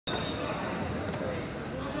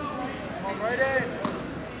Braden.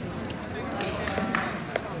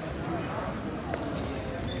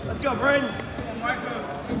 Let's go, Braden.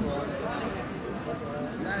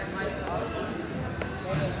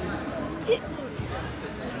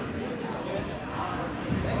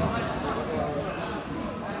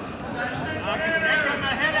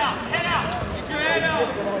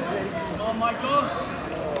 Come on, Michael.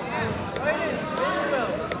 Braden, spin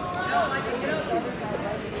though.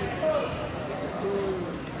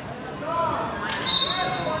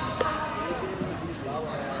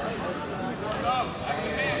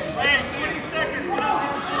 Hey, 20 seconds. Get up.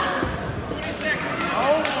 20 seconds. Oh.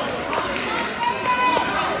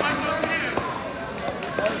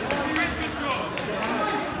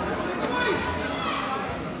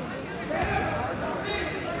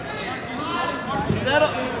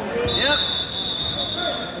 Settle. Yep.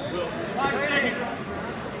 5 seconds.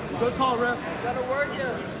 Good call, ref. Gotta work you.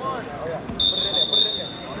 Come on. Oh, yeah. Put it in there. Put it in there.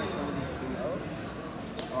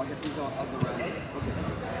 Oh, I guess he's on up the ref. Okay.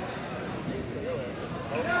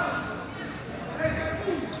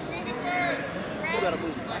 You gotta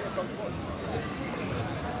move.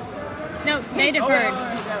 No, they deferred.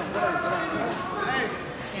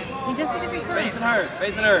 He does it every time. Facing her.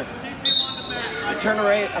 Facing her. I turn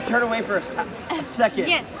away for a second.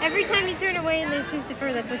 Yeah, every time you turn away and they choose to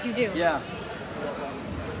defer, that's what you do. Yeah.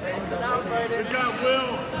 Good job,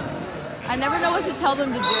 Will. I never know what to tell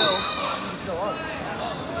them to do.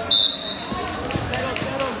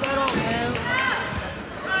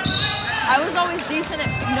 I was always decent at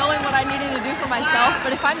knowing what I needed to do for myself,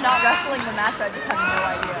 but if I'm not wrestling the match, I just have no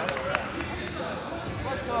idea.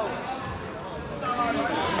 Let's go.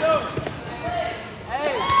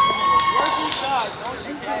 Hey, work your shot. Don't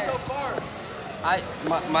shoot so far.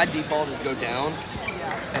 My default is go down,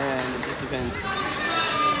 and it just depends.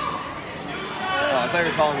 I thought you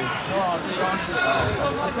were calling me.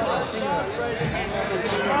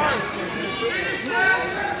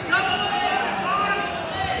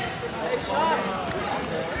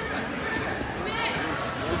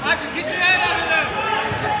 Michael, get your head out of there.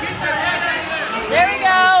 Get your head out of there. There we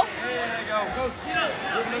go. There you go.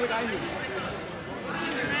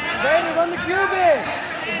 Braden, run the cube in.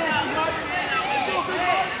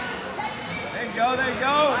 There you go. There you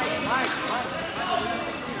go.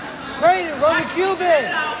 Braden, run the cube in.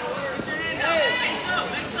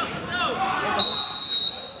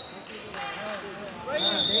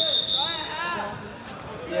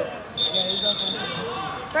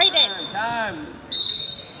 Braden. Time.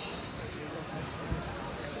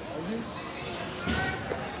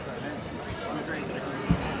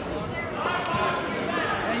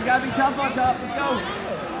 You gotta be tough on top. Let's go.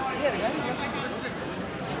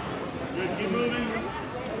 Good, keep moving.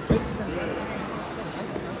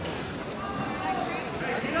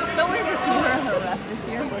 So weird to see her as a ref this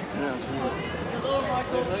year. Yeah, it's weird.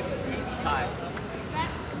 It's tied.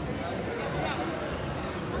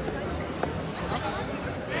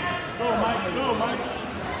 Go, Mike. Go, Mike.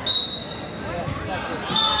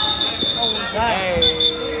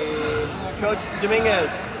 Hey, Coach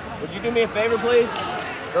Dominguez, would you do me a favor, please?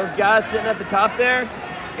 Those guys sitting at the top there,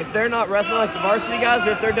 if they're not wrestling like the varsity guys,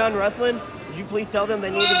 or if they're done wrestling, would you please tell them they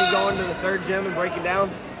need to be going to the third gym and breaking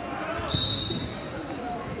down?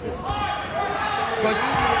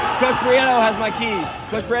 Coach Prieto has my keys.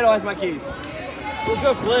 Coach Prieto has my keys. We'll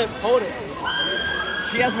go flip. Hold it.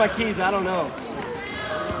 She has my keys. I don't know.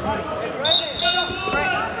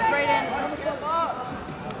 Braden.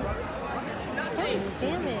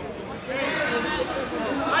 Damn it.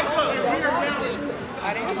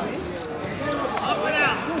 Up and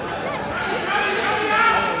out.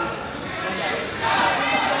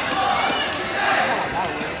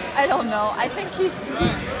 I don't know. I think he's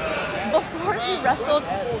before he wrestled.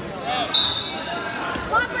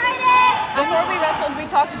 Before we wrestled, we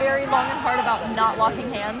talked very long and hard about not locking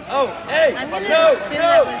hands. Oh, hey! I'm gonna No, assume no,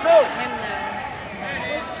 that was no! him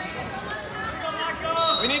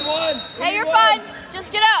though. We need one! Hey, you're fine.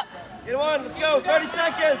 Just get up. Get one, let's go! 30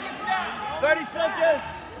 seconds! 30 seconds!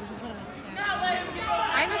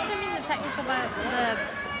 I'm assuming the technical, but the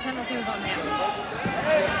penalty was on him.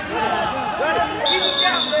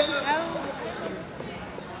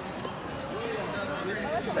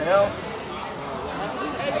 What the hell?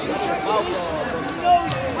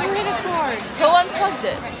 Who hit a cord? Who unplugged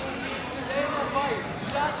it?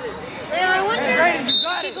 Yeah, I wonder if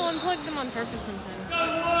people unplug them on purpose sometimes.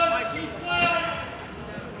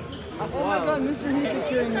 Oh my God, Mr. Heath is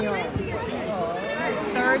cheering me on.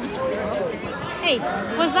 Thirds. Hey,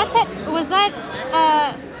 was that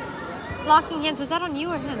locking hands? Was that on you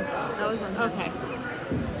or him? That was on him. Okay.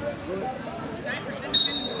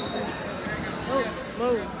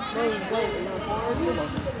 Whoa.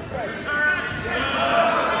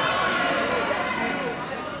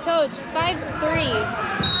 Coach, 5-3.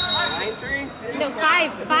 9-3? No,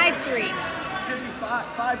 5-3. Should be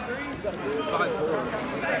 5-3? It's 5-4.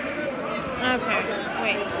 Okay,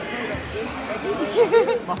 wait.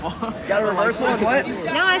 Got a reversal and what?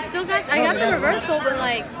 No, I got the reversal, but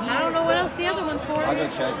like, I don't know what else the other one's for. I'll go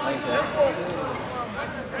check. I can check.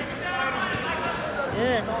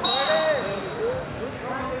 Ugh.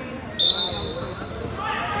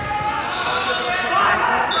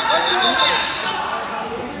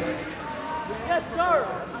 Yes, sir.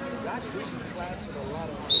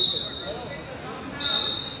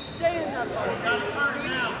 Stay in that fight. Got to turn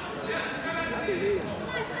now.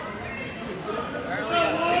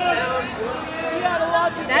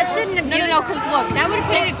 That shouldn't have given. No, because look, That would have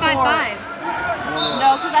put it 5-5.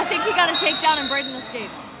 No, because I think he got a takedown and Braden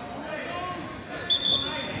escaped.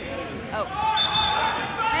 Oh.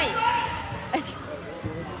 Hey.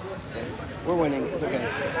 We're winning. It's okay.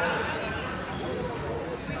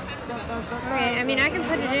 Okay, I mean, I can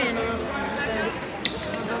put it in. So.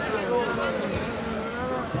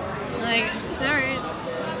 Like, alright.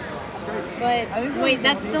 But, wait,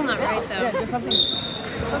 that's still not right, though. Yeah, there's something.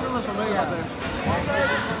 It doesn't look familiar out there.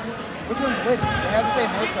 Which one's which? They have the same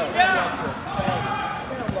haircut. I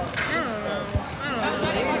don't know.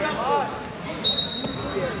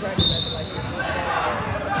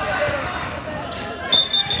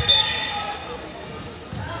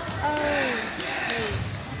 Oh, wait.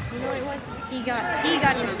 You know what it was? He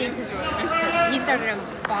got an escape system. He started on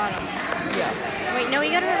bottom. Yeah. Wait, no, he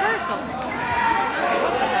got a reversal. Okay,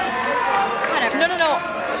 what the hell? Whatever. No.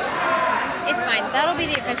 It's fine. That'll be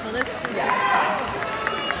the official. This is fine.